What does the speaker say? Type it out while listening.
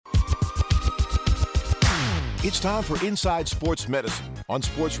It's time for Inside Sports Medicine on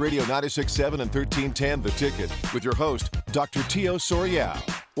Sports Radio 96.7 and 1310 The Ticket with your host, Dr. Tio Souryal,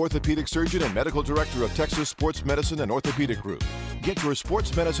 orthopedic surgeon and medical director of Texas Sports Medicine and Orthopedic Group. Get your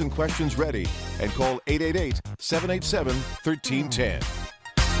sports medicine questions ready and call 888-787-1310.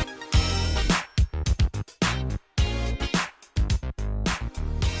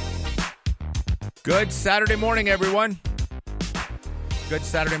 Good Saturday morning, everyone. Good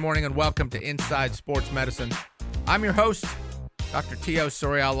Saturday morning and welcome to Inside Sports Medicine. I'm your host, Dr. Tio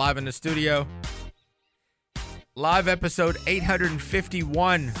Souryal, live in the studio. Live episode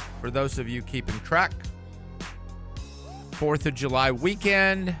 851 for those of you keeping track. 4th of July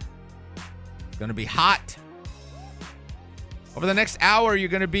weekend. It's going to be hot. Over the next hour, you're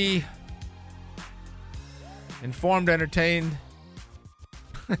going to be informed, entertained,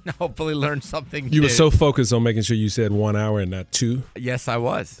 and hopefully learn something new. You were so focused on making sure you said 1 hour and not 2. Yes, I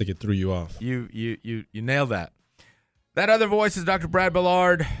was. I think it threw you off. You nailed that. That other voice is Dr. Brad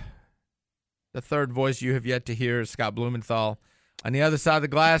Bellard. The third voice you have yet to hear is Scott Blumethal. On the other side of the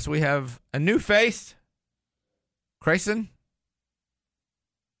glass, we have a new face, Crayson.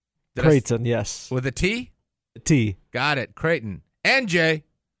 Creighton, yes. With a T? A T. Got it. Creighton. And Jay.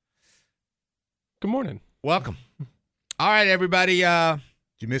 Good morning. Welcome. All right, everybody. Did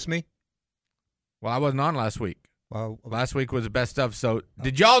you miss me? Well, I wasn't on last week. Well, Last week was the best of, so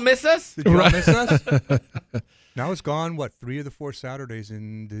did y'all miss us? did you all miss us? Now it's gone, 3 of the 4 Saturdays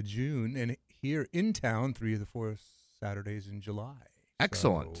in June, and here in town, 3 of the 4 Saturdays in July.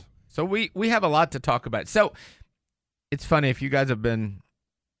 Excellent. So we have a lot to talk about. So it's funny, if you guys have been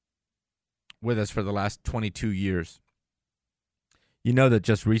with us for the last 22 years, you know that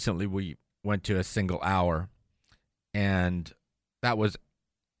just recently we went to a single hour, and that was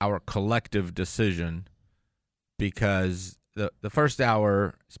our collective decision because the first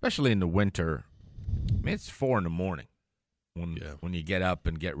hour, especially in the winter, I mean, it's 4 in the morning when you get up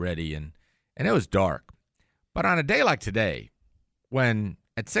and get ready, and it was dark. But on a day like today, when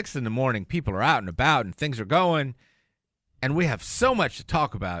at 6 in the morning people are out and about and things are going, and we have so much to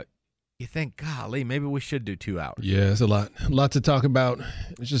talk about, you think, golly, maybe we should do 2 hours. Yeah, it's a lot to talk about.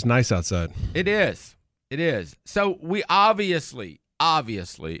 It's just nice outside. It is. It is. So we obviously are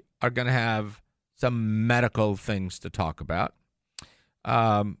going to have some medical things to talk about.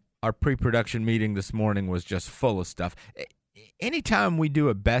 Our pre-production meeting this morning was just full of stuff. Anytime we do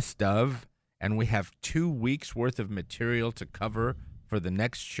a best of and we have 2 weeks worth of material to cover for the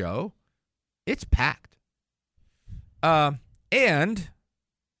next show, it's packed. And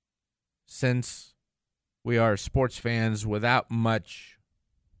since we are sports fans without much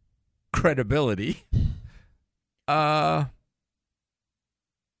credibility, USC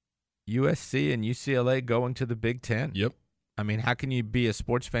and UCLA going to the Big Ten. Yep. I mean, how can you be a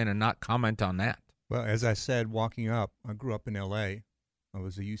sports fan and not comment on that? Well, as I said, walking up, I grew up in L.A. I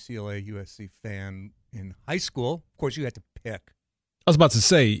was a UCLA, USC fan in high school. Of course, you had to pick. I was about to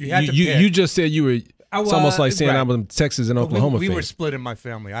say, you just said you were, it's almost like saying I'm a Texas and Oklahoma we fan. were split in my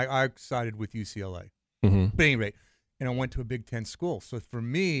family. I sided with UCLA. Mm-hmm. But at any rate, and I went to a Big Ten school. So for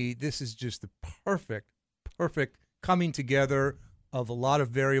me, this is just the perfect coming together of a lot of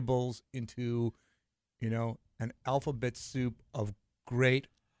variables into, an alphabet soup of great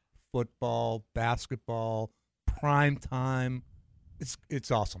football, basketball, prime time. It's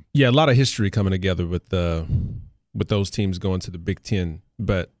awesome. Yeah, a lot of history coming together with those teams going to the Big Ten.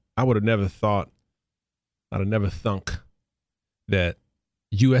 But I would have never thunk that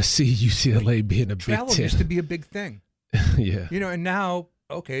USC, UCLA being a Travel Big Ten. used to be a big thing. Yeah. And now,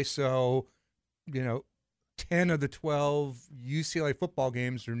 okay, so, 10 of the 12 UCLA football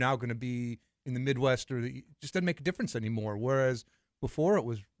games are now going to be in the Midwest, it just doesn't make a difference anymore. Whereas before it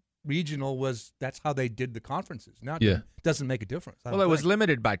was regional, that's how they did the conferences. Now it doesn't make a difference. Well, it was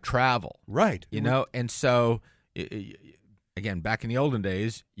limited by travel. Right. And so, again, back in the olden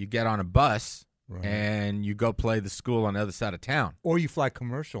days, you get on a bus and you go play the school on the other side of town. Or you fly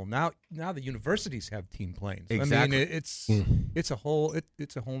commercial. Now the universities have team planes. Exactly. I mean, it's a whole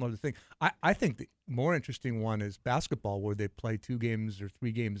other thing. I think the more interesting one is basketball, where they play 2 games or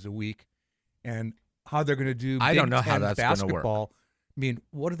 3 games a week, and how they're going to do. I don't know Big how Ten that's going to work. I mean,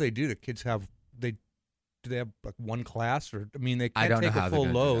 what do they do? The kids do they have like one class, or they can't take a full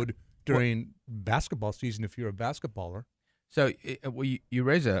load during basketball season if you're a basketballer. So you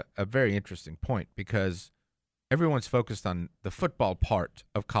raise a very interesting point, because everyone's focused on the football part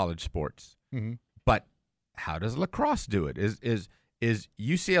of college sports. Mm-hmm. But how does lacrosse do it? Is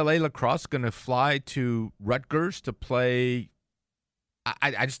UCLA lacrosse going to fly to Rutgers to play?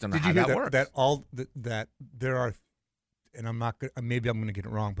 I just don't know how that works. That there are, and maybe I'm going to get it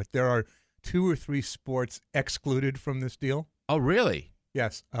wrong, but there are 2 or 3 sports excluded from this deal. Oh, really?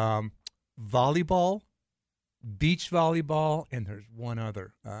 Yes, volleyball, beach volleyball, and there's one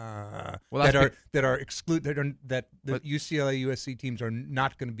other that are excluded. That the UCLA USC teams are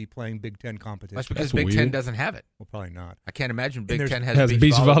not going to be playing Big Ten competition. That's because That's Big Ten weird. doesn't have it. Well, probably not. I can't imagine Big And Ten Has has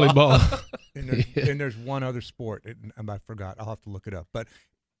beach volleyball. And there's one other sport, and I forgot. I'll have to look it up. But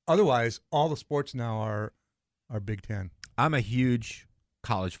otherwise, all the sports now are Big Ten. I'm a huge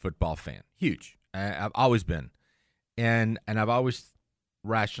college football fan. Huge. I've always been, and I've always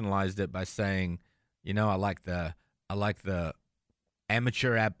rationalized it by saying, I like the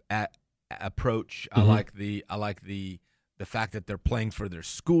amateur approach. Mm-hmm. I like the fact that they're playing for their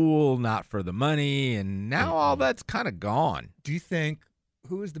school, not for the money, and now all that's kind of gone. Do you think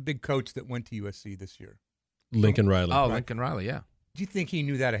who is the big coach that went to USC this year? Lincoln Riley. Oh, Lincoln Riley, yeah. Do you think he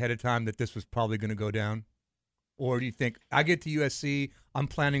knew that ahead of time that this was probably going to go down? Or do you think, I get to USC, I'm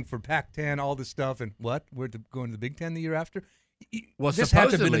planning for Pac-10, all this stuff, and what? We're going to the Big Ten the year after? Well, this had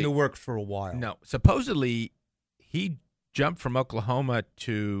to have been in supposedly- the works for a while. No, supposedly he jumped from Oklahoma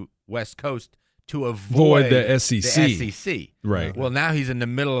to West Coast to avoid the SEC. The SEC. Right. Well, now he's in the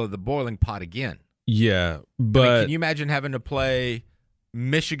middle of the boiling pot again. Yeah, I mean, but can you imagine having to play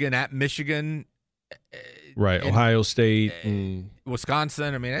Michigan at Michigan? right, and- Ohio State, and,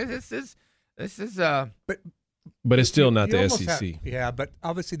 Wisconsin. I mean, this is but it's still not You the almost SEC. yeah, but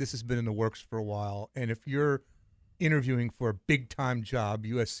obviously this has been in the works for a while. And if you're interviewing for a big-time job,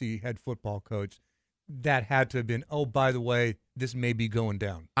 USC head football coach, that had to have been, oh, by the way, this may be going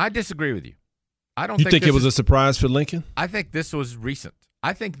down. I disagree with you. I don't You think this it was is- a surprise for Lincoln? I think this was recent.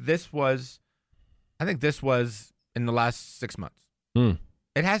 I think this was in the last 6 months. Hmm.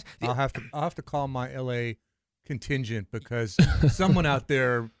 It has. I'll have to call my LA contingent because someone out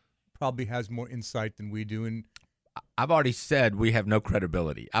there probably has more insight than we do. And I've already said we have no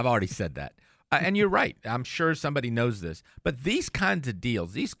credibility. I've already said that. And you're right. I'm sure somebody knows this. But these kinds of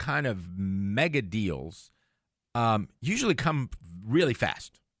deals, these kind of mega deals, usually come really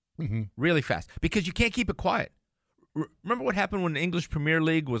fast. mm-hmm. Really fast. Because you can't keep it quiet. Remember what happened when the English Premier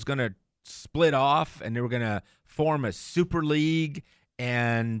League was going to split off and they were going to form a Super League,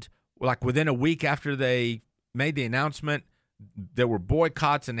 and like within a week after they made the announcement, there were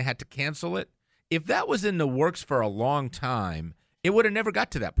boycotts and they had to cancel it? If that was in the works for a long time, it would have never got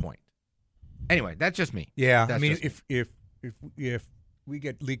to that point. Anyway, that's just me. Yeah, That's I mean, just if we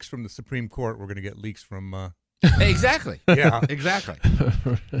get leaks from the Supreme Court, we're going to get leaks from Exactly. yeah Exactly.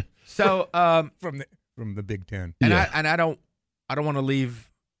 So, from the Big Ten. and Yeah. I don't want to leave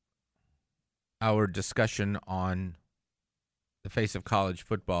our discussion on the face of college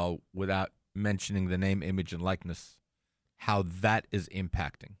football without mentioning the name, image, and likeness, how that is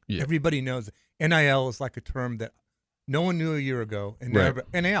impacting. Yeah. Everybody knows NIL is like a term that no one knew a year ago, and Right.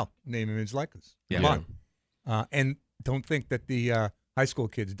 NIL, name, image, likeness. Come Yeah. on. And don't think that the high school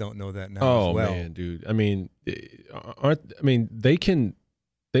kids don't know that now Oh as well. man, dude. I mean, they can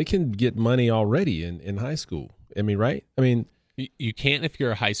get money already in high school. I mean, right? I mean, You can't if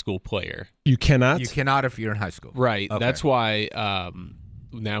you're a high school player. you cannot. You cannot if you're in high school. Right. Okay. That's why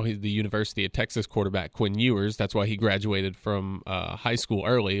now he's the University of Texas quarterback, Quinn Ewers. That's why he graduated from high school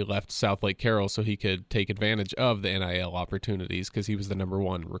early, left South Lake Carroll so he could take advantage of the NIL opportunities because he was the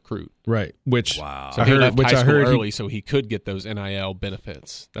 #1 recruit. Right. Which Wow. So I he heard. left Which high I school heard. early so he could get those NIL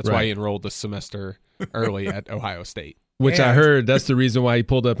benefits. That's why Right. he enrolled a semester early at Ohio State. Which I And- heard. That's the reason why he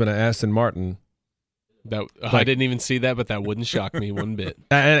pulled up in an Aston Martin. That I didn't even see that, but that wouldn't shock me one bit.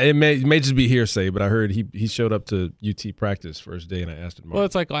 And it may just be hearsay, but I heard he showed up to UT practice first day in an Aston Martin. Well,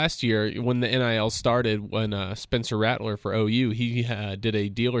 it's like last year when the NIL started, when Spencer Rattler for OU, he did a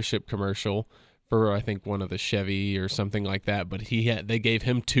dealership commercial for I think one of the Chevy or something like that. But they gave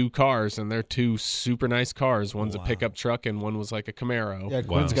him 2 cars, and they're 2 super nice cars. One's a pickup truck, and one was like a Camaro. Yeah,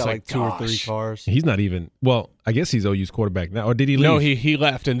 Quinn's It's got like, like 2 or 3 gosh. cars. He's not even. Well, I guess he's OU's quarterback now. Or did he leave? No, he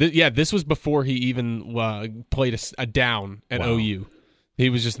left, and this was before he even played a down at Wow. OU. He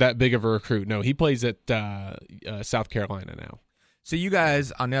was just that big of a recruit. No, he plays at South Carolina now. So you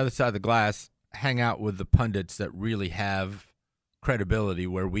guys on the other side of the glass hang out with the pundits that really have credibility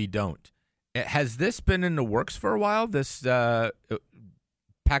where we don't. Has this been in the works for a while, this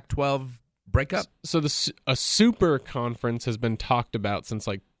Pac-12 breakup? So a super conference has been talked about since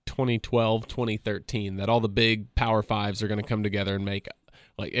like 2012, 2013, that all the big Power Fives are going to come together and make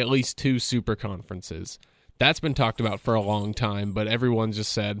like at least 2 super conferences. That's been talked about for a long time, but everyone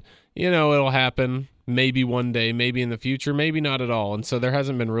just said, it'll happen. maybe one day, maybe in the future, maybe not at all. And so there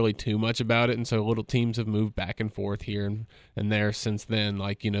hasn't been really too much about it. And so little teams have moved back and forth here and there since then,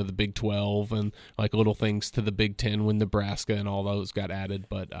 like, the Big 12 and like little things to the Big 10 when Nebraska and all those got added.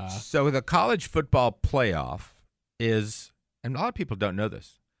 But so the college football playoff is, and a lot of people don't know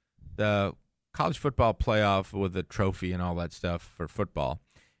this, the college football playoff with the trophy and all that stuff for football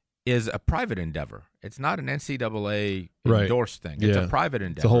is a private endeavor. It's not an NCAA endorsed thing. It's a private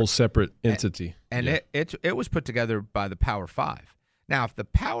endeavor. It's a whole separate entity. And it was put together by the Power Five. Now, if the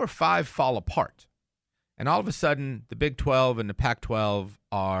Power Five fall apart, and all of a sudden the Big 12 and the Pac-12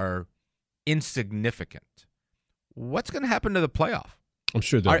 are insignificant, what's going to happen to the playoff? I'm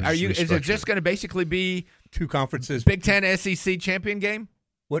sure is it just going to basically be two conferences, Big 10 SEC champion game?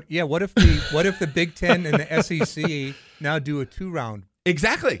 What if the Big 10 and the SEC now do a 2-round?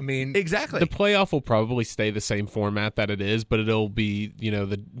 Exactly. I mean, exactly. The playoff will probably stay the same format that it is, but it'll be,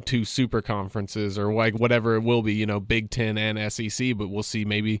 the two super conferences or like whatever it will be, Big 10 and SEC, but we'll see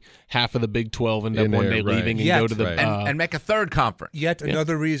maybe half of the Big 12 end up one day leaving and go to the and make a third conference. Yet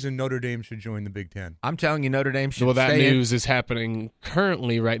another reason Notre Dame should join the Big 10. I'm telling you, Notre Dame should. Well, that news is happening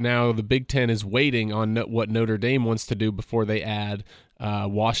currently right now. The Big 10 is waiting on what Notre Dame wants to do before they add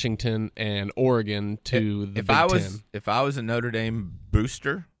Washington and Oregon to the Big 10. If I was a Notre Dame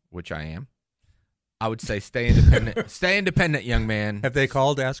booster, which I am, I would say stay independent. Stay independent, young man. Have they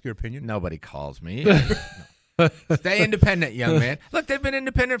called to ask your opinion? Nobody calls me. Stay independent, young man. Look, they've been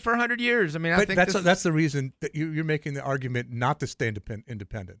independent for 100 years. I mean, I think that's the reason that you're making the argument not to stay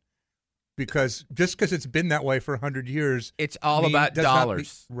independent. Because just because it's been that way for 100 years, it's all about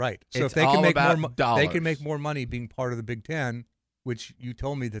dollars, right? So if they can make more money being part of the Big 10, which you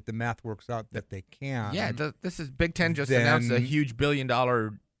told me that the math works out that they can. Yeah, this is Big 10 just announced a huge $1 billion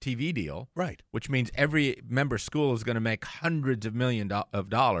TV deal, right? Which means every member school is going to make hundreds of millions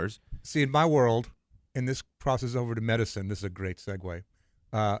of dollars. See, in my world, and this crosses over to medicine, this is a great segue.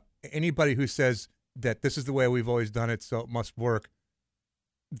 Anybody who says that this is the way we've always done it, so it must work,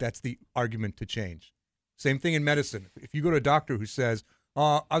 that's the argument to change. Same thing in medicine. If you go to a doctor who says,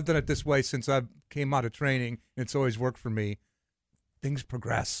 I've done it this way since I came out of training, and it's always worked for me, things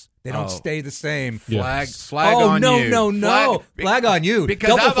progress. They don't stay the same. Flag on you. No. Flag on you. Because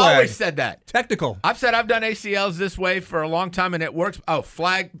Double I've flag. always said that. Technical. I've said I've done ACLs this way for a long time, and it works.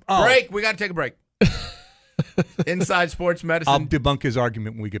 Break. We got to take a break. Inside Sports Medicine. I'll debunk his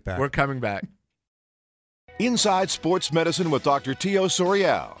argument when we get back. We're coming back. Inside Sports Medicine with Dr. Tio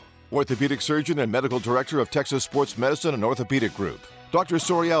Souryal, orthopedic surgeon and medical director of Texas Sports Medicine and Orthopedic Group. Dr.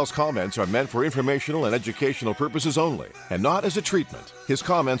 Souryal's comments are meant for informational and educational purposes only, and not as a treatment. His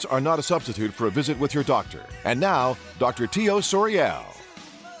comments are not a substitute for a visit with your doctor. And now, Dr. Tio Souryal.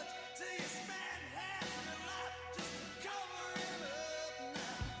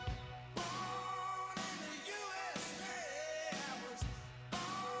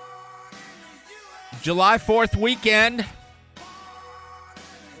 July 4th weekend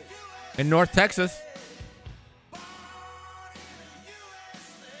in North Texas.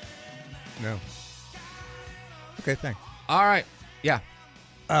 No. Okay, thanks. All right. Yeah.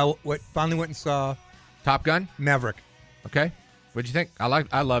 Finally went and saw Top Gun? Maverick. Okay. What'd you think?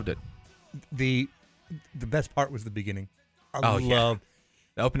 I loved it. The best part was the beginning. The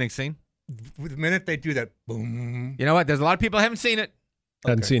opening scene. The minute they do that, boom. You know what? There's a lot of people that haven't seen it.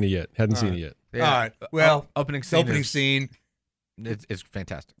 Hadn't seen it yet. Yeah. All right. Well, opening scene. It's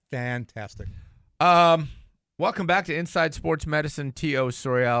fantastic. Fantastic. Welcome back to Inside Sports Medicine. Tio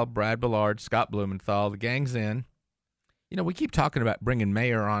Souryal, Brad Bellard, Scott Blumethal. The gang's in. We keep talking about bringing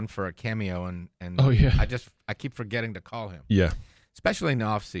Mayer on for a cameo, and oh yeah, I keep forgetting to call him. Yeah, especially in the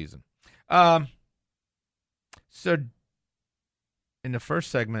off season. So in the first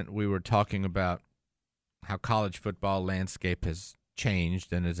segment, we were talking about how college football landscape has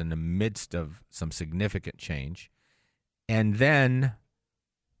changed and is in the midst of some significant change, and then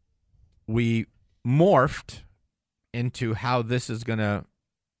we morphed into how this is going to,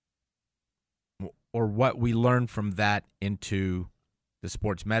 or what we learned from that into the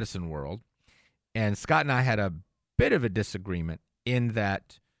sports medicine world. And Scott and I had a bit of a disagreement in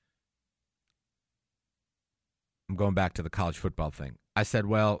that, I'm going back to the college football thing. I said,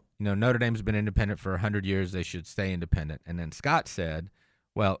 well, Notre Dame's been independent for 100 years. They should stay independent. And then Scott said,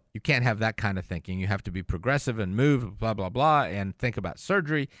 well, you can't have that kind of thinking. You have to be progressive and move, blah, blah, blah, and think about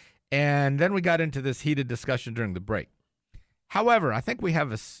surgery. And then we got into this heated discussion during the break. However, I think we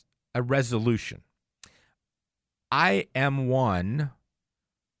have a resolution. I am one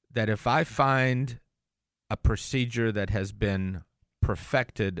that if I find a procedure that has been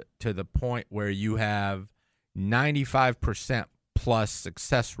perfected to the point where you have 95% plus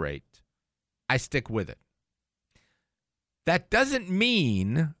success rate, I stick with it. That doesn't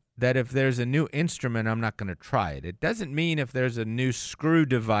mean that if there's a new instrument, I'm not going to try it. It doesn't mean if there's a new screw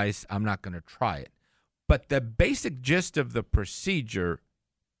device, I'm not going to try it. But the basic gist of the procedure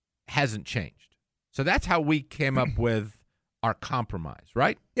hasn't changed. So that's how we came up with our compromise,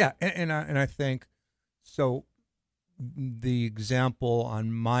 right? Yeah, and I think so. The example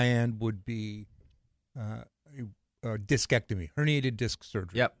on my end would be discectomy, herniated disc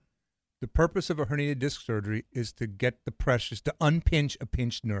surgery. Yep. The purpose of a herniated disc surgery is to get the pressures, to unpinch a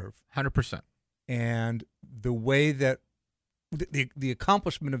pinched nerve. 100%. And the way that the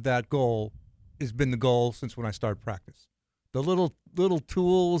accomplishment of that goal has been the goal since when I started practice. The little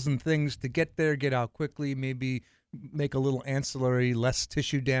tools and things to get there, get out quickly, maybe make a little ancillary, less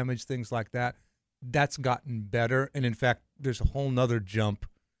tissue damage, things like that. That's gotten better. And in fact, there's a whole nother jump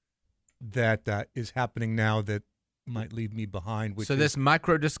that is happening now that might leave me behind. Which so this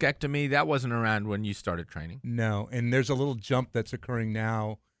microdiscectomy, that wasn't around when you started training? No. And there's a little jump that's occurring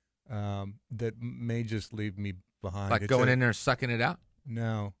now that may just leave me behind. Like going in there sucking it out?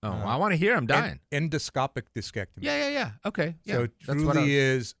 No. Oh, I want to hear him dying. Endoscopic discectomy. Yeah. Okay. Yeah, so it truly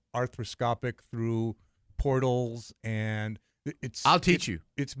is arthroscopic through portals, and it's. I'll teach you.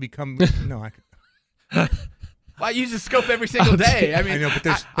 It's become no. Well, I use a scope every single day. I mean, I know,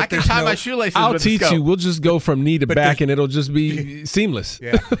 but I can tie my shoelaces. I'll with teach a scope. you. We'll just go from knee to back, and it'll just be seamless.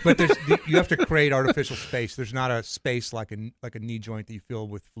 Yeah, but you have to create artificial space. There's not a space like a knee joint that you fill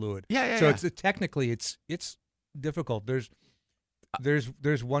with fluid. Yeah. So it's technically it's difficult.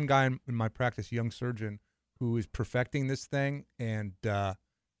 There's one guy in my practice, a young surgeon, who is perfecting this thing, and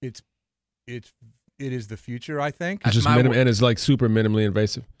it is the future, I think. It's just and it's like super minimally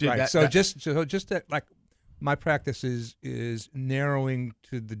invasive. Dude, right. Just that, like, my practice is narrowing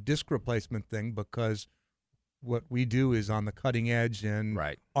to the disc replacement thing, because what we do is on the cutting edge, and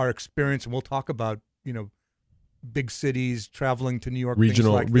our experience, and we'll talk about, big cities, traveling to New York,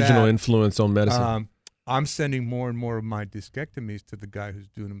 regional influence on medicine. I'm sending more and more of my discectomies to the guy who's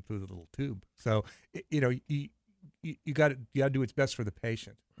doing them through the little tube. So, you got to do what's best for the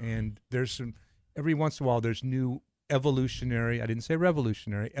patient. And there's every once in a while, there's new evolutionary, I didn't say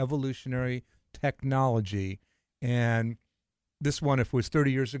revolutionary, evolutionary technology. And this one, if it was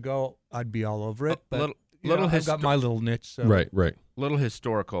 30 years ago, I'd be all over it. But I've got my little niche. So. Right. Little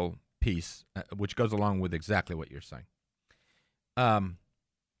historical piece, which goes along with exactly what you're saying.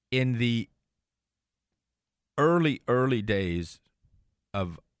 In the early days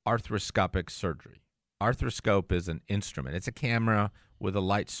of arthroscopic surgery, arthroscope is an instrument. It's a camera with a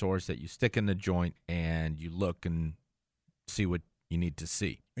light source that you stick in the joint, and you look and see what you need to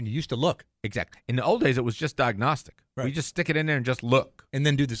see. And you used to look. Exactly. In the old days, it was just diagnostic. Right. We just stick it in there and just look. And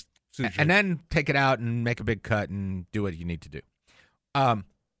then do this surgery. And then take it out and make a big cut and do what you need to do.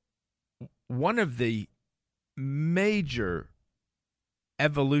 One of the major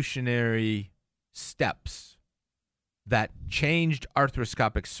evolutionary steps that changed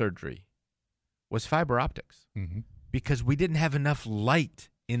arthroscopic surgery was fiber optics, because we didn't have enough light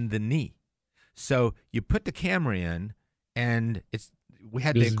in the knee. So you put the camera in, and we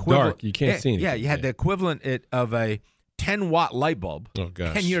had the equivalent. Dark. You can't see anything. Yeah, you had the equivalent of a 10-watt light bulb. Oh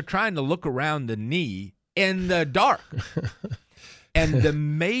gosh! And you're trying to look around the knee in the dark. And the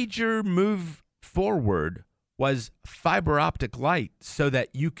major move forward was fiber optic light, so that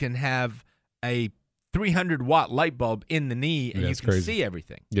you can have a 300-watt light bulb in the knee, and you can see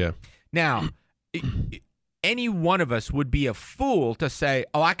everything. Yeah. Now, any one of us would be a fool to say,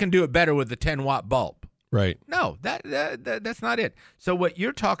 "Oh, I can do it better with the 10-watt bulb." Right. No, that's not it. So what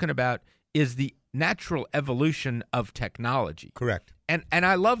you're talking about is the natural evolution of technology. Correct. And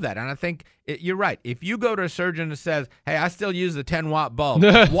I love that. And I think you're right. If you go to a surgeon that says, "Hey, I still use the 10-watt bulb,"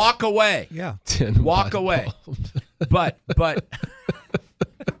 walk away. Yeah. Walk away. But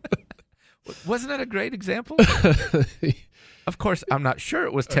wasn't that a great example? Of course, I'm not sure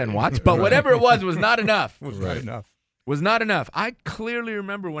it was 10 watts, but whatever it was not enough. Was not enough. I clearly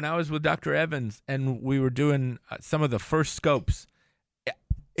remember when I was with Dr. Evans and we were doing some of the first scopes.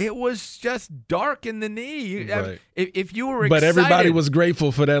 It was just dark in the knee. Right. If you were excited, but everybody was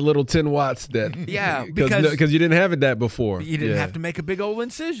grateful for that little 10 watts. Because you didn't have it that before. You didn't have to make a big old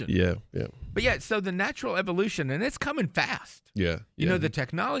incision. Yeah. But yeah, so the natural evolution, and it's coming fast. Yeah. You know, the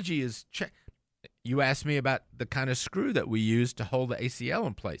technology is. You asked me about the kind of screw that we use to hold the ACL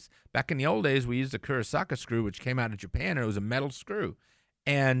in place. Back in the old days, we used a Kurisaka screw, which came out of Japan, and it was a metal screw,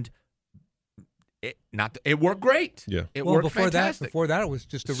 and it worked great. Yeah, it worked fantastic. Before that, it was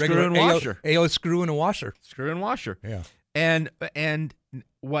just a screw regular and washer. AO screw and a washer. Screw and washer. Yeah, and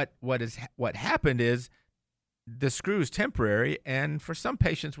what happened is the screw is temporary, and for some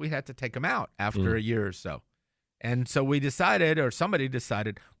patients, we had to take them out after a year or so. And so we decided, or somebody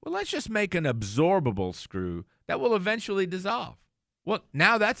decided, well, let's just make an absorbable screw that will eventually dissolve. Well,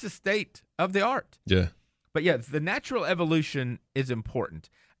 now that's the state of the art. Yeah. But yeah, the natural evolution is important.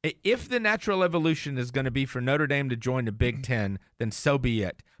 If the natural evolution is going to be for Notre Dame to join the Big Ten, then so be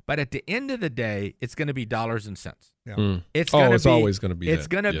it. But at the end of the day, it's going to be dollars and cents. Yeah. It's always going to be. It's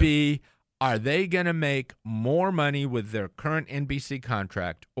going to be, are they going to make more money with their current NBC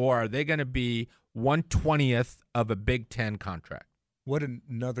contract, or are they going to be 1/20th of a Big Ten contract? What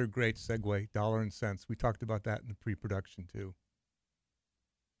another great segue, dollar and cents. We talked about that in the pre-production too.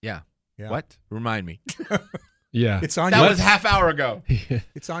 Yeah. Yeah. What? Remind me. Yeah. It's on. That was half hour ago.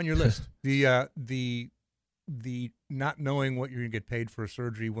 It's on your list. The not knowing what you're going to get paid for a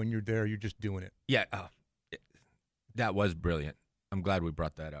surgery when you're there, you're just doing it. Yeah. That was brilliant. I'm glad we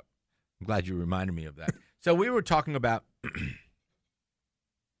brought that up. I'm glad you reminded me of that. So we were talking about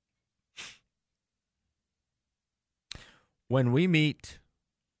when we meet.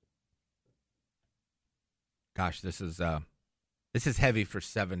 Gosh, this is heavy for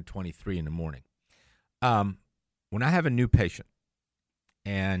 7:23 in the morning. When I have a new patient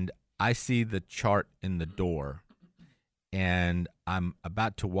and I see the chart in the door and I'm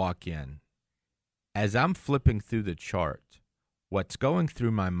about to walk in, as I'm flipping through the chart, what's going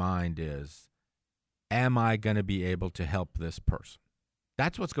through my mind is, am I going to be able to help this person?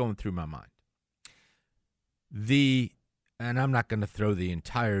 That's what's going through my mind. And I'm not going to throw the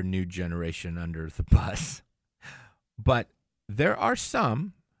entire new generation under the bus, but there are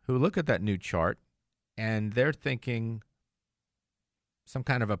some who look at that new chart and they're thinking some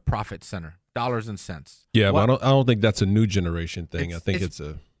kind of a profit center, dollars and cents. Yeah, but I don't think that's a new generation thing. I think it's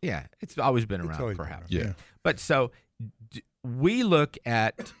it's always been around, perhaps. Yeah. But so we look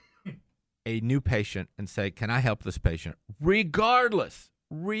at a new patient and say, can I help this patient? Regardless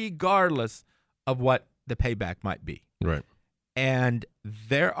of what the payback might be. Right. And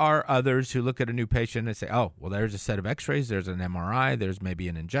there are others who look at a new patient and say, oh, well, there's a set of x-rays, there's an MRI, there's maybe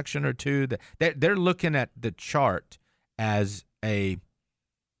an injection or two. They're looking at the chart as a...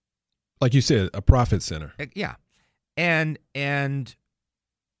 like you said, a profit center. Yeah. And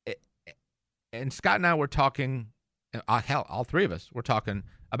Scott and I were talking, hell, all three of us were talking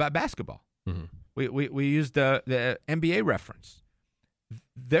about basketball. Mm-hmm. We used the NBA reference.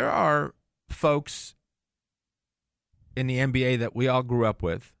 There are folks in the NBA that we all grew up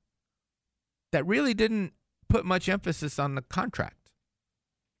with that really didn't put much emphasis on the contract.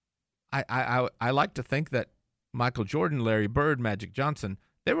 I like to think that Michael Jordan, Larry Bird, Magic Johnson,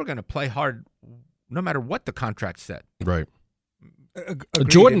 they were going to play hard no matter what the contract said. Right.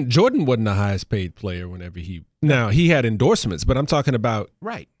 Jordan wasn't the highest paid player whenever he had endorsements, but I'm talking about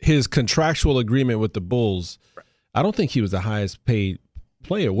his contractual agreement with the Bulls. Right. I don't think he was the highest paid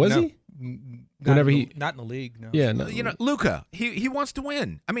player, was he? Not in the league, no. Yeah, Luka, he wants to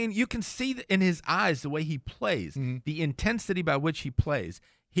win. I mean, you can see in his eyes the way he plays, the intensity by which he plays.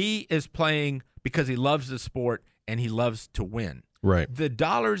 He is playing because he loves the sport and he loves to win. Right. The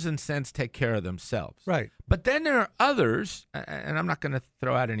dollars and cents take care of themselves. Right. But then there are others, and I'm not going to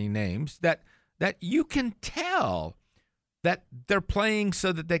throw out any names, that you can tell that they're playing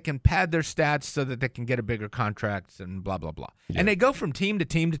so that they can pad their stats so that they can get a bigger contract and blah, blah, blah. Yeah. And they go from team to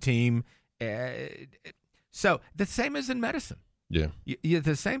team to team. So the same as in medicine. Yeah.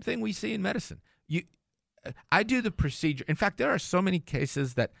 The same thing we see in medicine. I do the procedure. In fact, there are so many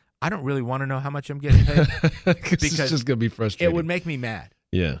cases that I don't really want to know how much I'm getting paid because it's just going to be frustrating. It would make me mad.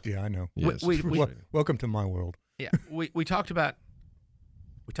 Yeah. Yeah, I know. Yes. Welcome to my world. Yeah. We talked about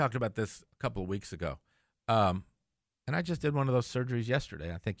this a couple of weeks ago. And I just did one of those surgeries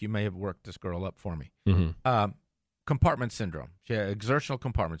yesterday. I think you may have worked this girl up for me. Mm-hmm. Compartment syndrome. She had exertional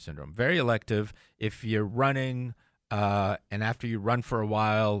compartment syndrome. Very elective. If you're running and after you run for a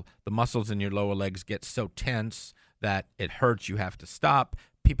while, the muscles in your lower legs get so tense that it hurts. You have to stop.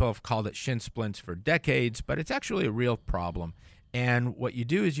 People have called it shin splints for decades, but it's actually a real problem. And what you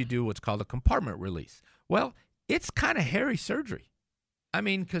do is you do what's called a compartment release. Well, it's kind of hairy surgery. I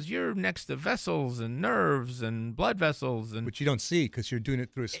mean, because you're next to vessels and nerves and blood vessels. But you don't see because you're doing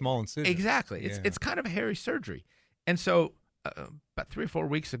it through a small incision. Exactly. It's kind of a hairy surgery. And so about 3 or 4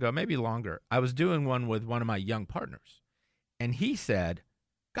 weeks ago, maybe longer, I was doing one with one of my young partners. And he said,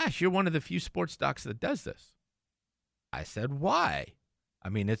 gosh, you're one of the few sports docs that does this. I said, why? I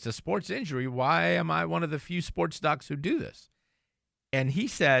mean, it's a sports injury. Why am I one of the few sports docs who do this? And he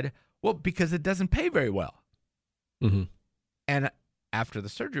said, well, because it doesn't pay very well. Mm-hmm. And after the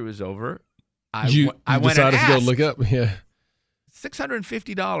surgery was over, I went decided to go look up. Yeah.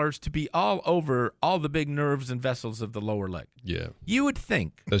 $650 to be all over all the big nerves and vessels of the lower leg. Yeah. You would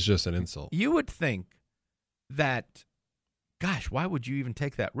think. That's just an insult. You would think that, gosh, why would you even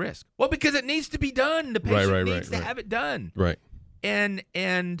take that risk? Well, because it needs to be done. The patient needs to have it done. Right. And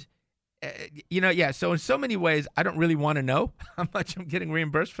so in so many ways, I don't really want to know how much I'm getting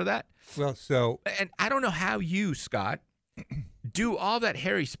reimbursed for that. Well, and I don't know how you, Scott, do all that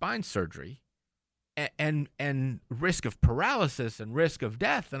hairy spine surgery and risk of paralysis and risk of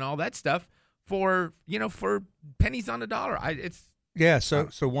death and all that stuff for pennies on a dollar.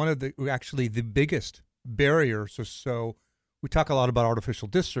 So one of the biggest barrier. So we talk a lot about artificial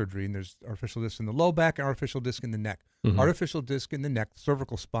disc surgery, and there's artificial disc in the low back and artificial disc in the neck. Mm-hmm. Artificial disc in the neck,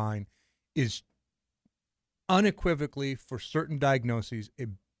 cervical spine, is unequivocally, for certain diagnoses, a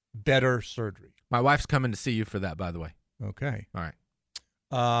better surgery. My wife's coming to see you for that, by the way. Okay. All right.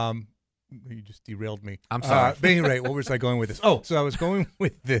 You just derailed me. I'm sorry. At any rate, what was I going with this? Oh, so I was going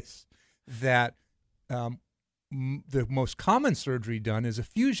with this, that the most common surgery done is a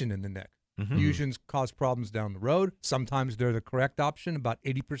fusion in the neck. Mm-hmm. Fusions cause problems down the road. Sometimes they're the correct option. About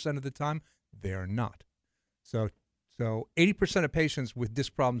 80% of the time, they're not. So 80% of patients with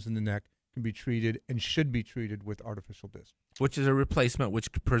disc problems in the neck can be treated and should be treated with artificial disc. Which is a replacement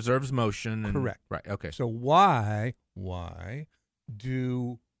which preserves motion. Correct. Right, okay. So why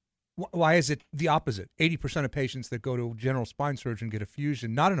is it the opposite? 80% of patients that go to a general spine surgeon get a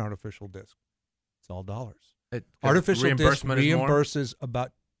fusion, not an artificial disc. It's all dollars. Artificial disc reimburses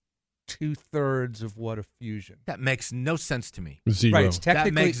about 2/3 of what a fusion. That makes no sense to me. Zero. Right. It's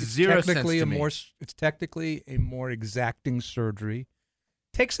technically to me. It's technically a more exacting surgery.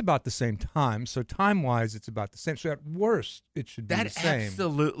 Takes about the same time, so time-wise, it's about the same. So at worst, it should be the same. That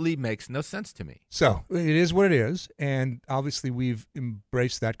absolutely makes no sense to me. So it is what it is, and obviously we've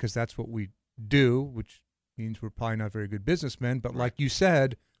embraced that because that's what we do, which means we're probably not very good businessmen. But like you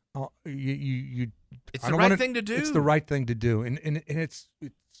said, it's the right thing to do. It's the right thing to do, and it's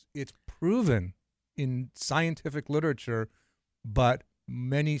proven in scientific literature, but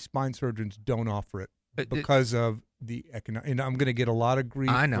many spine surgeons don't offer it because of the economic. And I'm going to get a lot of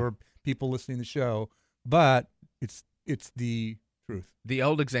grief for people listening to the show, but it's the truth. The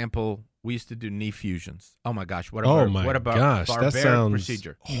old example, we used to do knee fusions. Oh my gosh, what a barbaric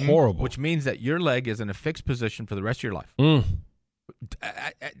procedure. Horrible. Which means that your leg is in a fixed position for the rest of your life.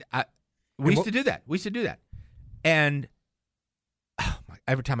 We used to do that. And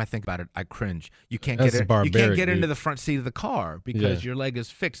every time I think about it, I cringe. You can't get into the front seat of the car because your leg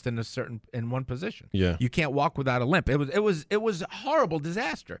is fixed in one position. Yeah. You can't walk without a limp. It was a horrible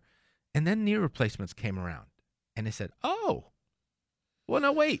disaster. And then knee replacements came around, and they said, "Oh, well,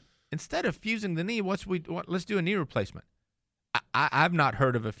 no, wait. Instead of fusing the knee, let's do a knee replacement." I've not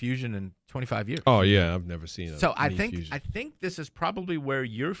heard of a fusion in 25 years. Oh yeah, I've never seen it. So I think this is probably where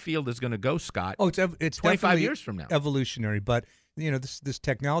your field is going to go, Scott. Oh, it's 25 years from now. Evolutionary, but this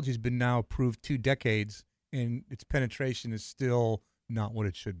technology has been now approved 2 decades, and its penetration is still not what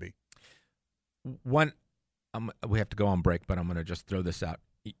it should be. We have to go on break, but I'm going to just throw this out.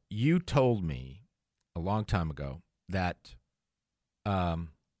 You told me a long time ago that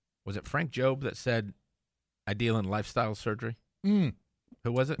was it Frank Jobe that said I deal in lifestyle surgery? Who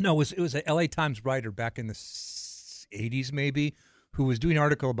was it? No, it was a LA Times writer back in the 80s maybe who was doing an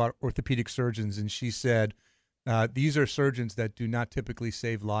article about orthopedic surgeons, and she said, these are surgeons that do not typically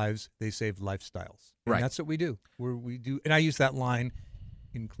save lives; they save lifestyles. And that's what we do. We do, and I use that line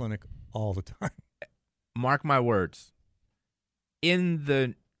in clinic all the time. Mark my words. In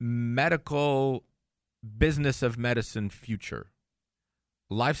the medical business of medicine future,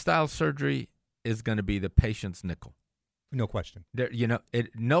 lifestyle surgery is going to be the patient's nickel. No question.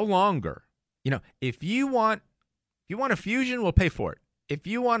 It no longer. If you want a fusion, we'll pay for it. If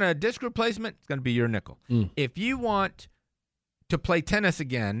you want a disc replacement, it's going to be your nickel. If you want to play tennis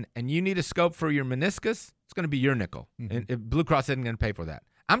again and you need a scope for your meniscus, it's going to be your nickel. And Blue Cross isn't going to pay for that.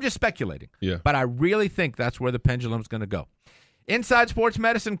 I'm just speculating. Yeah. But I really think that's where the pendulum's going to go. Inside Sports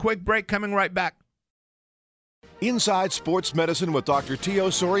Medicine, quick break, coming right back. Inside Sports Medicine with Dr. T.O.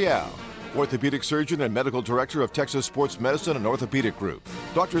 Souryal, orthopedic surgeon and medical director of Texas Sports Medicine and Orthopedic Group.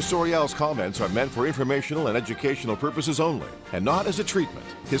 Dr. Souryal's comments are meant for informational and educational purposes only, and not as a treatment.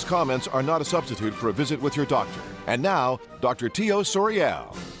 His comments are not a substitute for a visit with your doctor. And now, Dr. T.O.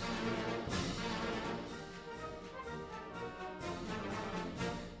 Souryal.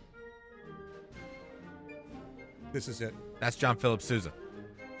 This is it. That's John Philip Sousa.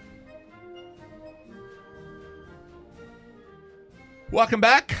 Welcome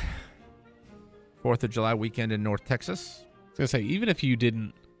back. 4th of July weekend in North Texas. I was going to say, even if you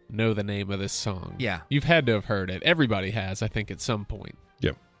didn't know the name of this song. Yeah. You've had to have heard it. Everybody has, I think, at some point.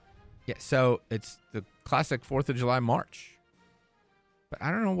 Yep. Yeah, so it's the classic 4th of July march. But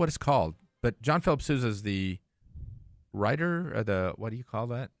I don't know what it's called. But John Philip Sousa is the writer, or what do you call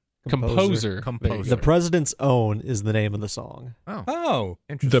that? Composer. The President's Own is the name of the song. Oh,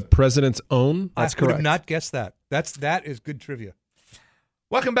 Interesting. The President's Own? That's I would have correct. not guessed that. That is good trivia.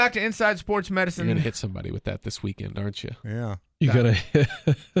 Welcome back to Inside Sports Medicine. You're going to hit somebody with that this weekend, aren't you? Yeah. You're going to.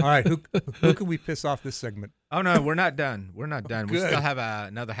 All right. Who can we piss off this segment? Oh, no, we're not done. We Good. still have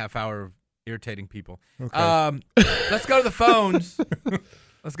another half hour of irritating people. Okay. Let's go to the phones.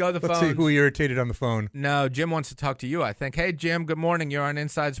 Let's see who irritated on the phone. No, Jim wants to talk to you, I think. Hey, Jim, good morning. You're on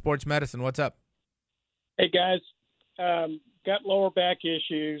Inside Sports Medicine. What's up? Hey, guys. Got lower back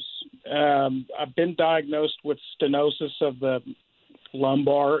issues. I've been diagnosed with stenosis of the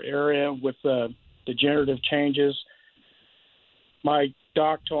lumbar area with degenerative changes. My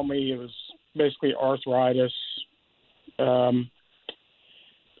doc told me it was basically arthritis. I've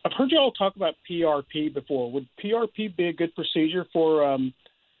heard you all talk about PRP before. Would PRP be a good procedure for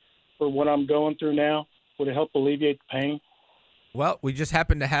what I'm going through now? Would it help alleviate the pain? Well, we just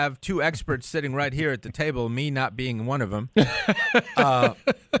happen to have two experts sitting right here at the table, me not being one of them.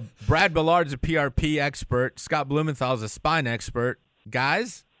 Brad Bellard's a PRP expert. Scott Blumenthal is a spine expert.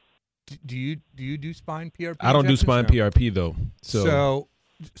 Guys? Do you do spine PRP? I don't do injections? spine No. PRP, though. So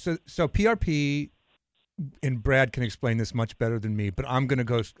PRP, and Brad can explain this much better than me, but I'm going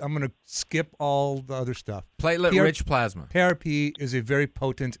to skip all the other stuff. Platelet-rich plasma. PRP is a very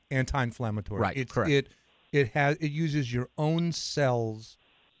potent anti-inflammatory. Right, correct. It uses your own cells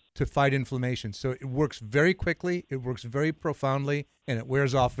to fight inflammation. So it works very quickly, it works very profoundly, and it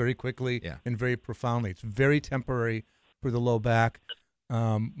wears off very quickly and very profoundly. It's very temporary for the low back.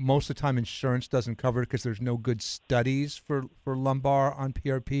 Most of the time, insurance doesn't cover it because there's no good studies for lumbar on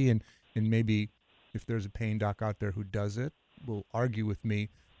PRP, and maybe if there's a pain doc out there who does it, will argue with me.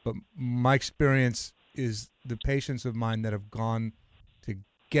 But my experience is the patients of mine that have gone to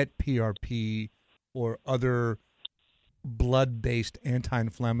get PRP or other blood-based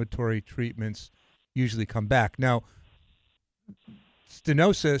anti-inflammatory treatments usually come back. Now,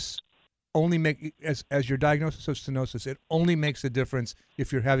 stenosis as your diagnosis of stenosis, it only makes a difference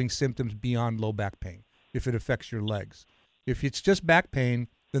if you're having symptoms beyond low back pain, if it affects your legs. If it's just back pain,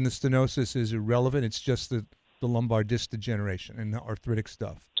 then the stenosis is irrelevant. It's just the lumbar disc degeneration and the arthritic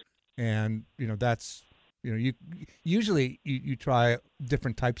stuff. And, that's, you usually try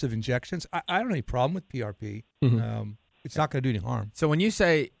different types of injections. I don't have any problem with PRP. Mm-hmm. It's not going to do any harm. So when you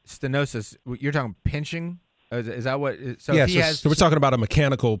say stenosis, you're talking pinching? Is that what? So Yeah, if he has, So we're talking about a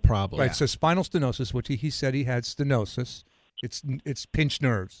mechanical problem. Right. So spinal stenosis, which he said he had stenosis, it's pinched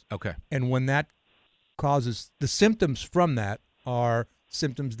nerves. Okay. And when that causes, the symptoms from that are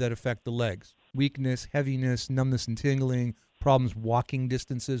symptoms that affect the legs: weakness, heaviness, numbness and tingling, problems walking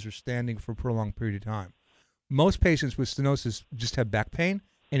distances or standing for a prolonged period of time. Most patients with stenosis just have back pain,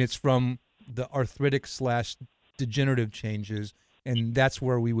 and it's from the arthritic/degenerative changes, and that's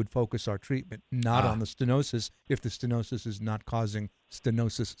where we would focus our treatment, not on the stenosis, if the stenosis is not causing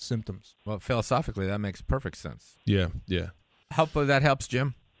stenosis symptoms. Well, philosophically, that makes perfect sense. Yeah. Hopefully that helps,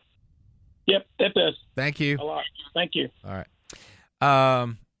 Jim. Yep, that does. Thank you. A lot. Thank you. All right.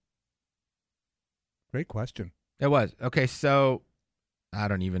 Great question. It was. Okay, so I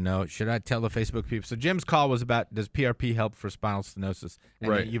don't even know. Should I tell the Facebook people? So Jim's call was about, does PRP help for spinal stenosis? And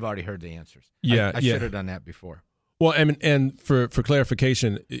Right. you've already heard the answers. Yeah, I should have done that before. Well, and for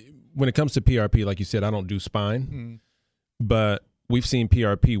clarification, when it comes to PRP, like you said, I don't do spine, but we've seen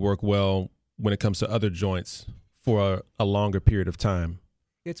PRP work well when it comes to other joints for a longer period of time.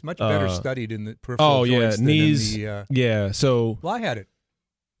 It's much better studied in the peripheral joints than knees. in the, So well, I had it.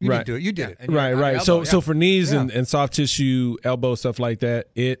 You Right. didn't do it. You did it. And your right. elbow, So for knees Yeah. and soft tissue, elbow stuff like that,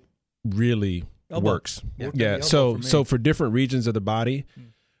 it really Elbow. works. Worked on Yeah. the So elbow for me. so for different regions of the body,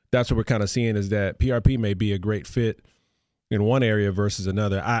 that's what we're kind of seeing is that PRP may be a great fit in one area versus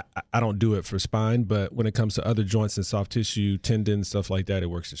another. I don't do it for spine, but when it comes to other joints and soft tissue, tendons, stuff like that, it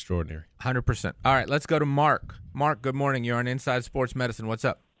works extraordinary. 100%. All right, let's go to Mark. Mark, good morning. You're on Inside Sports Medicine. What's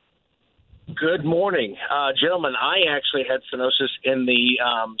up? Good morning. Gentlemen, I actually had stenosis in the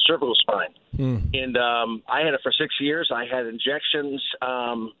cervical spine. And I had it for 6 years. I had injections.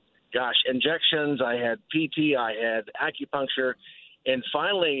 Injections. I had PT. I had acupuncture. And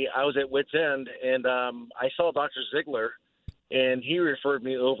finally, I was at wit's end, and I saw Dr. Ziegler, and he referred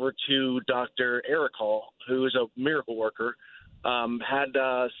me over to Dr. Eric Hall, who is a miracle worker, had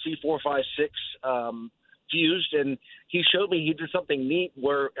C456 fused, and he showed me he did something neat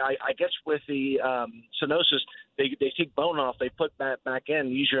where I guess with the stenosis, they take bone off, they put that back in,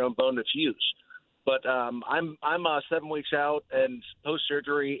 use your own bone to fuse. But I'm 7 weeks out and post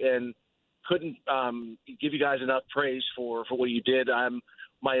surgery, and couldn't give you guys enough praise for what you did.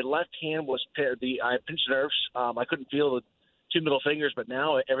 My left hand was I pinched nerves. I couldn't feel the 2 middle fingers, but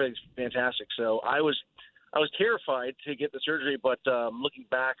now everything's fantastic. So I was terrified to get the surgery, but looking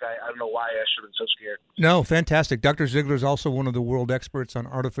back, I don't know why I should have been so scared. No, fantastic. Dr. Ziegler is also one of the world experts on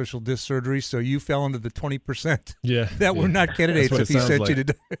artificial disc surgery, so you fell into the 20% that were not candidates if he sent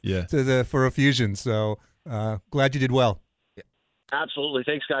you for a fusion. So glad you did well. Absolutely.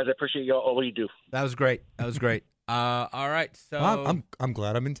 Thanks, guys. I appreciate all you do. That was great. All right. So I'm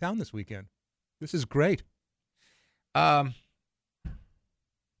glad I'm in town this weekend. This is great.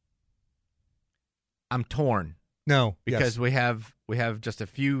 I'm torn. No, because we have just a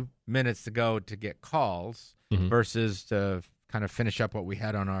few minutes to go to get calls versus to kind of finish up what we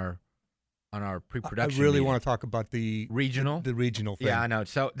had on our pre-production. I really meeting. want to talk about the regional thing. Yeah, I know.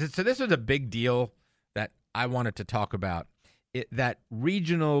 So this was a big deal that I wanted to talk about. That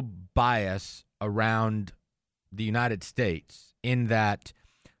regional bias around the United States, in that,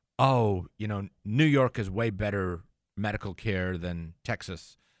 New York is way better medical care than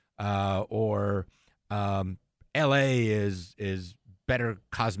Texas, or L.A. is better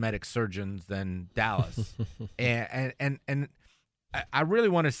cosmetic surgeons than Dallas, and I really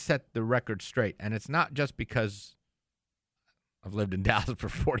want to set the record straight, and it's not just because I've lived in Dallas for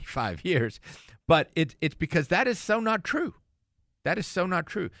 45 years, but it's because that is so not true. That is so not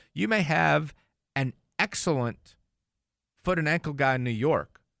true. You may have an excellent foot and ankle guy in New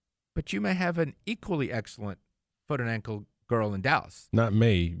York, but you may have an equally excellent foot and ankle girl in Dallas. Not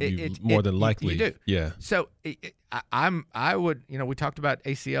may, more than likely. You do. Yeah. So I would, we talked about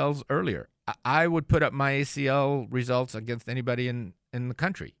ACLs earlier. I would put up my ACL results against anybody in the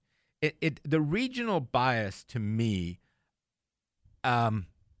country. The regional bias to me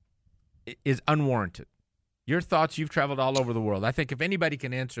is unwarranted. Your thoughts? You've traveled all over the world. I think if anybody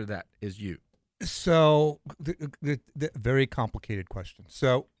can answer that, is you. So, the very complicated question.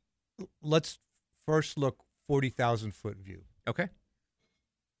 So, let's first look 40,000-foot view. Okay.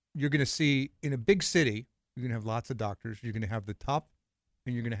 You're going to see in a big city, you're going to have lots of doctors. You're going to have the top,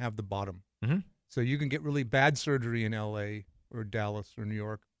 and you're going to have the bottom. Mm-hmm. So you can get really bad surgery in L.A. or Dallas or New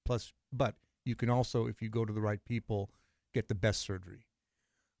York. But you can also, if you go to the right people, get the best surgery.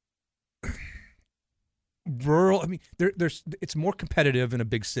 Rural, it's more competitive in a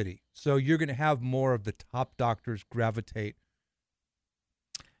big city, so you're going to have more of the top doctors gravitate.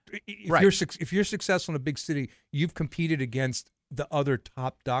 If you're successful in a big city, you've competed against the other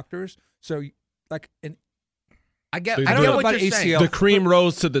top doctors. So, I get what you're saying. The cream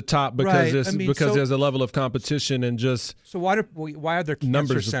rose to the top because there's a level of competition and just. So why are there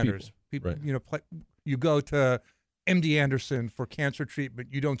cancer centers? People, you go to MD Anderson for cancer treatment.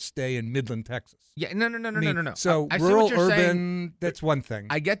 You don't stay in Midland, Texas. Yeah, no. So I rural, see what you're urban, saying. that's one thing.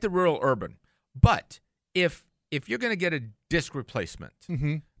 I get the rural, urban, but if you're going to get a disc replacement,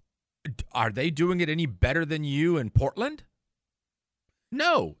 are they doing it any better than you in Portland?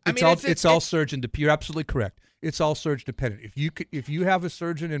 No, it's all surgeon dependent. You're absolutely correct. It's all surgeon dependent. If you have a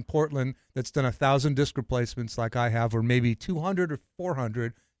surgeon in Portland that's done 1,000 disc replacements like I have, or maybe 200 or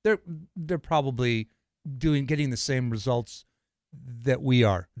 400, they're probably getting the same results that we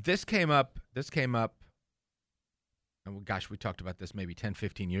are. This came up. And gosh, we talked about this maybe 10,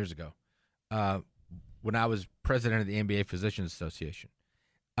 15 years ago when I was president of the NBA Physicians Association.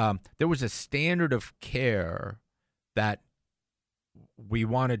 There was a standard of care that we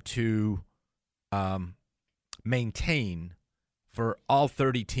wanted to maintain for all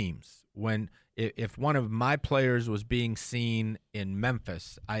 30 teams. If one of my players was being seen in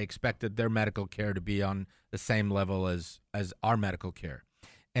Memphis, I expected their medical care to be on the same level as our medical care.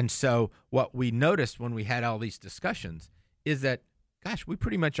 And so what we noticed when we had all these discussions is that, gosh, we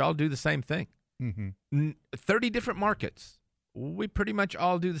pretty much all do the same thing. 30 different markets. We pretty much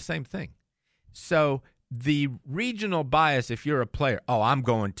all do the same thing. So the regional bias, if you're a player, I'm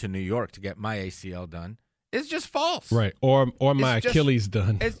going to New York to get my ACL done, is just false. Right. Or my Achilles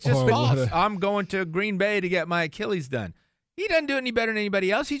done. It's just false. I'm going to Green Bay to get my Achilles done. He doesn't do any better than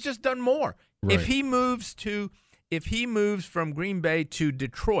anybody else. He's just done more. Right. If he moves from Green Bay to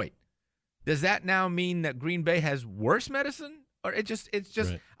Detroit, does that now mean that Green Bay has worse medicine? Or it's just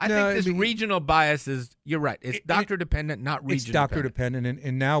right. I think this regional bias is, you're right. It's doctor dependent, not regional. It's doctor dependent,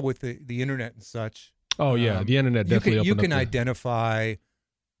 and now with the internet and such. Oh yeah, the internet definitely. You can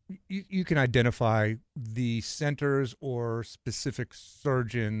identify the centers or specific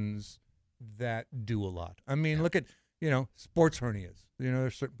surgeons that do a lot. I mean, look at, sports hernias.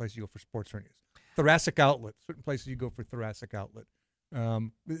 There's certain places you go for sports hernias. Thoracic outlet, certain places you go for thoracic outlet.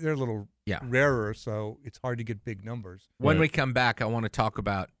 They're a little rarer, so it's hard to get big numbers. When we come back, I want to talk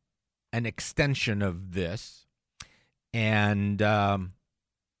about an extension of this. And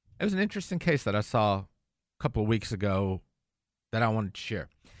it was an interesting case that I saw a couple of weeks ago that I wanted to share.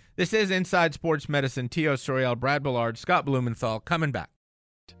 This is Inside Sports Medicine. T.O. Souryal, Brad Bellard, Scott Blumethal coming back.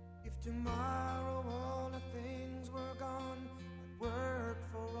 If tomorrow all the things were gone, I'd work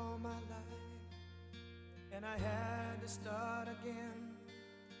for all my life, and I had to start again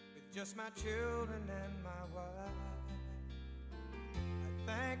with just my children and my wife. I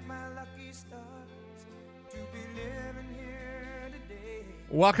thank my lucky stars to be living here today.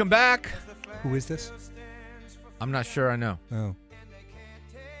 Welcome back. Who is this? I'm not sure I know. Oh.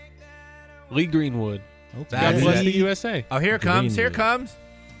 Lee Greenwood. Okay. God bless the USA. Oh, here it comes. Here it comes.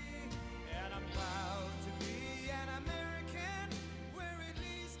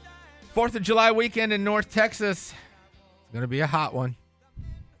 4th of July weekend in North Texas. It's going to be a hot one.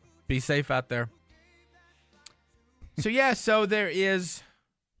 Be safe out there. So there is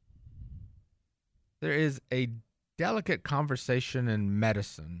a delicate conversation in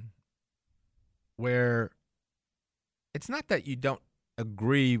medicine where it's not that you don't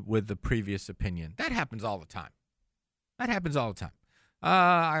agree with the previous opinion. That happens all the time.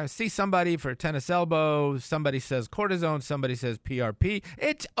 I see somebody for tennis elbow. Somebody says cortisone. Somebody says PRP.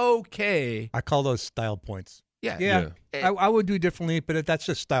 It's okay. I call those style points. Yeah. I would do differently, but that's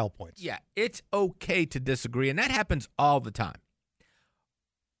just style points. Yeah, it's okay to disagree, and that happens all the time.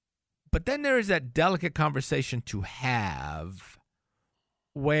 But then there is that delicate conversation to have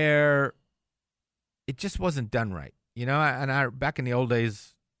where it just wasn't done right. Back in the old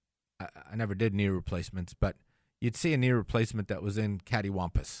days, I never did knee replacements, but you'd see a knee replacement that was in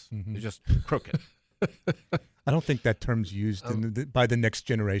cattywampus. Mm-hmm. It was just crooked. I don't think that term's used by the next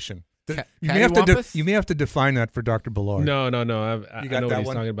generation. You may have to define that for Dr. Bellard. No. I know what he's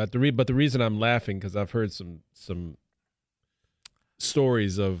talking about. But the reason I'm laughing because I've heard some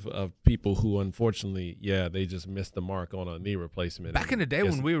stories of people who unfortunately, they just missed the mark on a knee replacement. Back in the day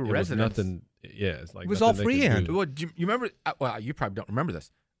when we were residents, it's like it was all freehand. Well, do you remember? Well, you probably don't remember this.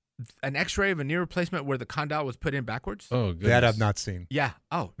 An X-ray of a knee replacement where the condyle was put in backwards. Oh, goodness. That I've not seen. Yeah.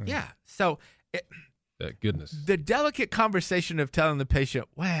 Oh, yeah. So, goodness. The delicate conversation of telling the patient,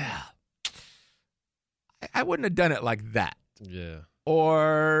 well, I wouldn't have done it like that. Yeah.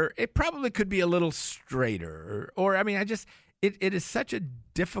 Or it probably could be a little straighter. Or I mean, it is such a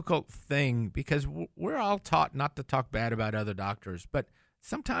difficult thing because we're all taught not to talk bad about other doctors, but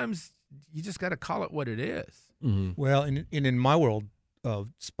sometimes you just got to call it what it is. Mm-hmm. Well, in my world of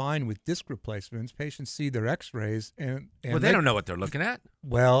spine with disc replacements, patients see their X-rays and they don't know what they're looking at.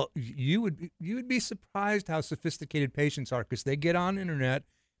 Well, you would be surprised how sophisticated patients are because they get on the internet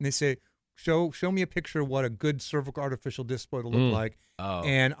and they say, Show me a picture of what a good cervical artificial disc would look like. Oh.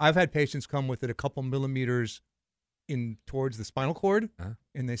 And I've had patients come with it a couple millimeters in towards the spinal cord,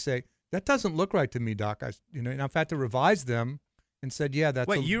 and they say, that doesn't look right to me, doc. And I've had to revise them and said, yeah, that's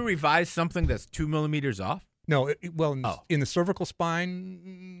Wait, you revised something that's 2 millimeters off? No, in the cervical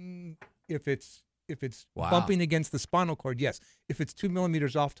spine, if it's Wow. bumping against the spinal cord, yes. If it's 2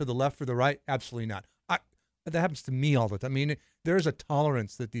 millimeters off to the left or the right, absolutely not. That happens to me all the time. I mean, there's a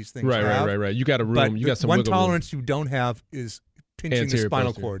tolerance that these things have. Right. You got a room. But you got some one wiggle room. tolerance you don't have is pinching the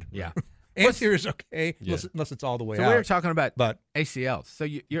spinal cord. Yeah. Anterior is okay, unless it's all the way out. So we were talking about but ACLs. So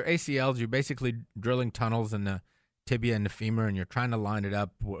your ACLs, you're basically drilling tunnels in the tibia and the femur, and you're trying to line it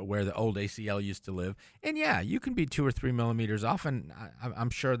up where the old ACL used to live. And you can be 2 or 3 millimeters off, and I'm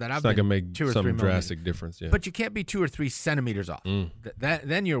sure that I've been not going to make 2 or 3 some millimeters. drastic difference. Yeah. But you can't be 2 or 3 centimeters off.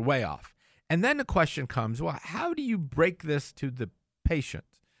 Then you're way off. And then the question comes, well, how do you break this to the patient?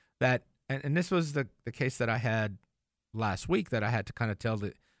 And this was the case that I had last week that I had to kind of tell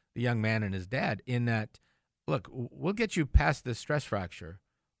the young man and his dad in that, look, we'll get you past this stress fracture,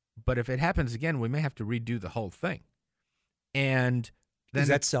 but if it happens again, we may have to redo the whole thing. And then is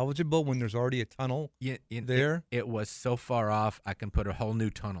that salvageable when there's already a tunnel there? It was so far off, I can put a whole new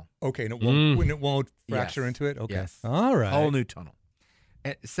tunnel. Okay, and it won't fracture into it? Okay. Yes. All right. Whole new tunnel.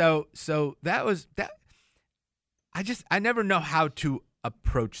 And so that was that. I never know how to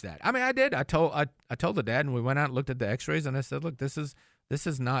approach that. I mean, I did. I told the dad, and we went out and looked at the X-rays, and I said, look, this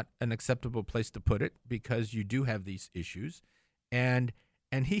is not an acceptable place to put it because you do have these issues. And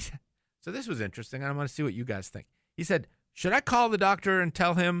so this was interesting. I want to see what you guys think. He said, should I call the doctor and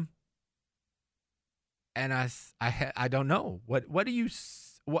tell him? And I don't know.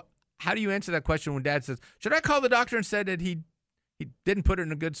 How do you answer that question when Dad says, should I call the doctor and say that he didn't put it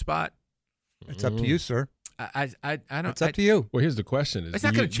in a good spot? It's up to you, sir. I don't. It's up to you. Well, here's the question: It's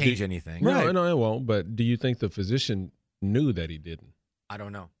not going to change anything. No, it won't. But do you think the physician knew that he didn't? I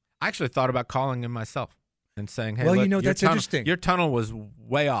don't know. I actually thought about calling him myself and saying, "Hey, well, look, that's interesting. Your tunnel was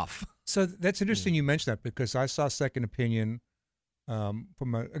way off." So that's interesting you mentioned that, because I saw second opinion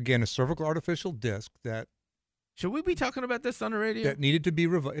from a cervical artificial disc that. Should we be talking about this on the radio? That needed to be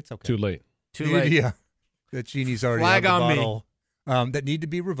revised. It's okay. Too late. Too late. Yeah. That genie's already Flag out of the on bottle. That needed to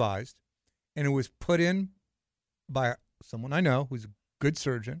be revised, and it was put in by someone I know who's a good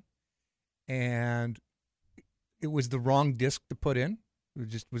surgeon, and it was the wrong disc to put in. It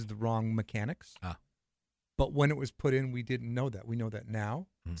just was the wrong mechanics. But when it was put in, we didn't know that. We know that now.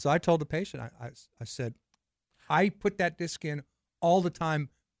 So I told the patient, I said, I put that disc in all the time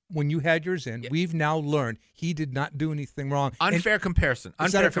when you had yours in. Yeah. We've now learned he did not do anything wrong. Unfair comparison.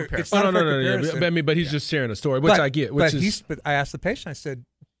 Unfair comparison. It's not no. But he's just sharing a story, which I get. But I asked the patient, I said,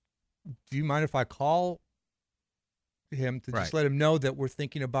 do you mind if I call him to just let him know that we're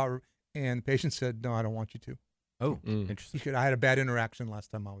thinking about, and the patient said, no, I don't want you to. Oh, interesting. I had a bad interaction last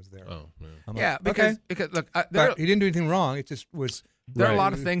time I was there. Oh, man. Yeah, like, because look, he didn't do anything wrong. It just was. There are a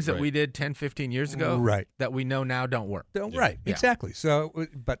lot of things that we did 10, 15 years ago that we know now don't work. Right, exactly. So,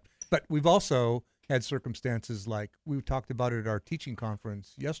 but we've also had circumstances like we talked about it at our teaching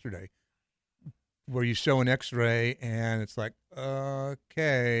conference yesterday, where you show an X-ray and it's like,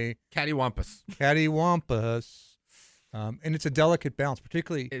 okay, cattywampus, and it's a delicate balance,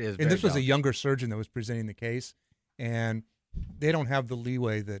 particularly. It is. And this was a younger surgeon that was presenting the case, and they don't have the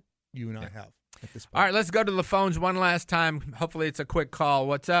leeway that you and I have at this point. All right, let's go to the phones one last time. Hopefully, it's a quick call.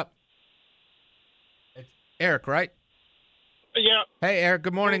 What's up? It's Eric, right? Yeah. Hey, Eric.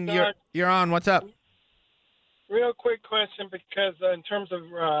 Good morning. Hey, you're on. What's up? Real quick question, because in terms of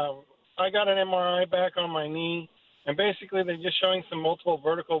I got an MRI back on my knee, and basically they're just showing some multiple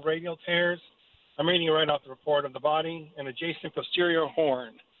vertical radial tears. I'm reading it right off the report of the body, an adjacent posterior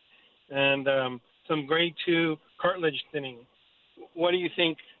horn, and some grade 2 cartilage thinning. What do you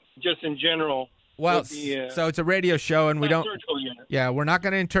think, just in general? Well, so it's a radio show, and we don't. Yeah, we're not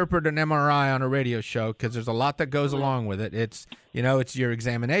going to interpret an MRI on a radio show because there's a lot that goes along with it. It's it's your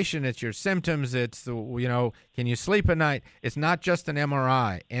examination, it's your symptoms, it's can you sleep at night? It's not just an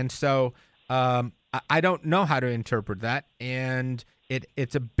MRI, and so I don't know how to interpret that, and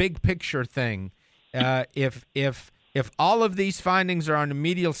it's a big picture thing. If all of these findings are on the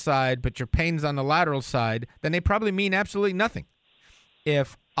medial side, but your pain's on the lateral side, then they probably mean absolutely nothing.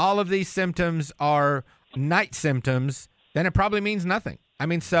 If all of these symptoms are night symptoms, then it probably means nothing. I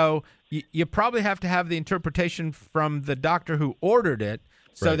mean, so you probably have to have the interpretation from the doctor who ordered it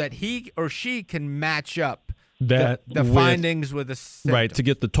so that he or she can match up the findings with the symptoms. Right, to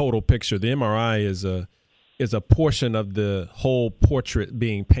get the total picture. The MRI is a portion of the whole portrait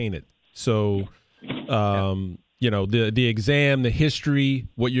being painted. So, the exam, the history,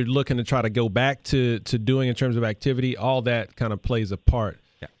 what you're looking to try to go back to doing in terms of activity, all that kind of plays a part.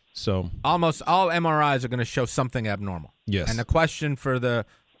 Yeah. So almost all MRIs are going to show something abnormal. Yes. And the question for the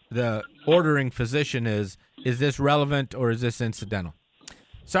ordering physician is this relevant or is this incidental?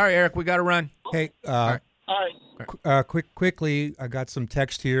 Sorry, Eric, we got to run. Hey, all right. Quickly, I got some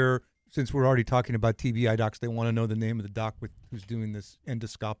text here. Since we're already talking about TBI docs, they want to know the name of the doc who's doing this new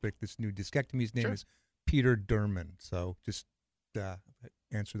discectomy. His name is Peter Durman. So just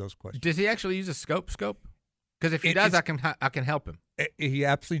answer those questions. Does he actually use a scope? Because if he does, I can help him. He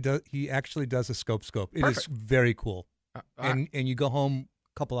actually does. He actually does a scope. It Perfect. is very cool. And you go home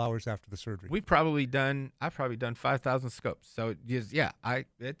a couple hours after the surgery. I've probably done 5,000 scopes. So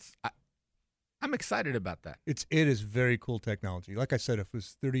I'm excited about that. It is very cool technology. Like I said, if it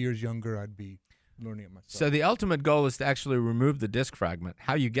was 30 years younger, I'd be learning it myself. So the ultimate goal is to actually remove the disc fragment.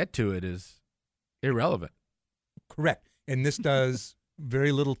 How you get to it is irrelevant. Correct. And this does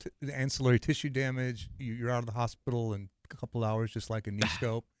very little ancillary tissue damage. You're out of the hospital in a couple hours, just like a knee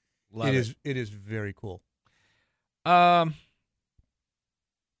scope. It is very cool. I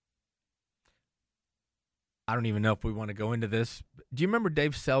don't even know if we want to go into this. Do you remember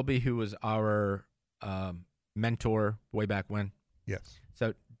Dave Selby, who was our mentor way back when? Yes.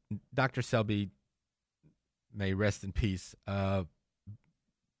 So Dr. Selby, may rest in peace, one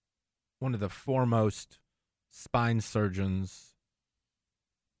of the foremost spine surgeons,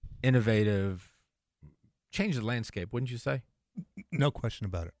 innovative, changed the landscape, wouldn't you say? No question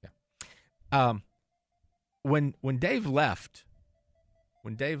about it. Yeah. When Dave left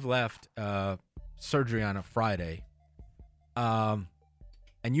surgery on a Friday, and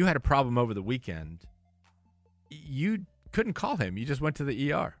you had a problem over the weekend, you couldn't call him. You just went to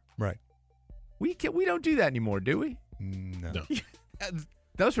the ER. Right. We don't do that anymore, do we? No.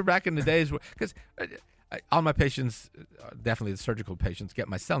 those were back in the days because all my patients, definitely the surgical patients, get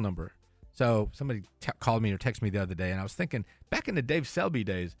my cell number. So somebody called me or texted me the other day, and I was thinking, back in the Dave Selby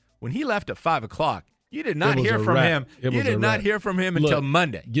days, when he left at 5 o'clock, you did not hear from him. You did not hear from him until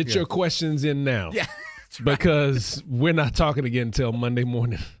Monday. Get your questions in now. Yeah. Because we're not talking again until Monday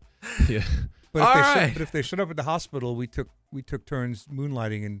morning. Yeah. But if they showed up at the hospital, we took turns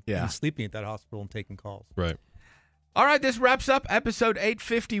moonlighting and sleeping at that hospital and taking calls. Right. All right, this wraps up episode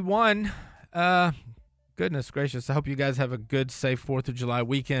 851. Goodness gracious, I hope you guys have a good, safe 4th of July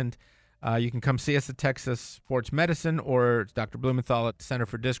weekend. You can come see us at Texas Sports Medicine or Dr. Blumethal at Center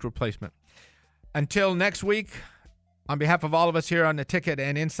for Disc Replacement. Until next week, on behalf of all of us here on The Ticket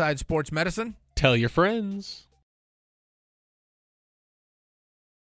and Inside Sports Medicine, tell your friends.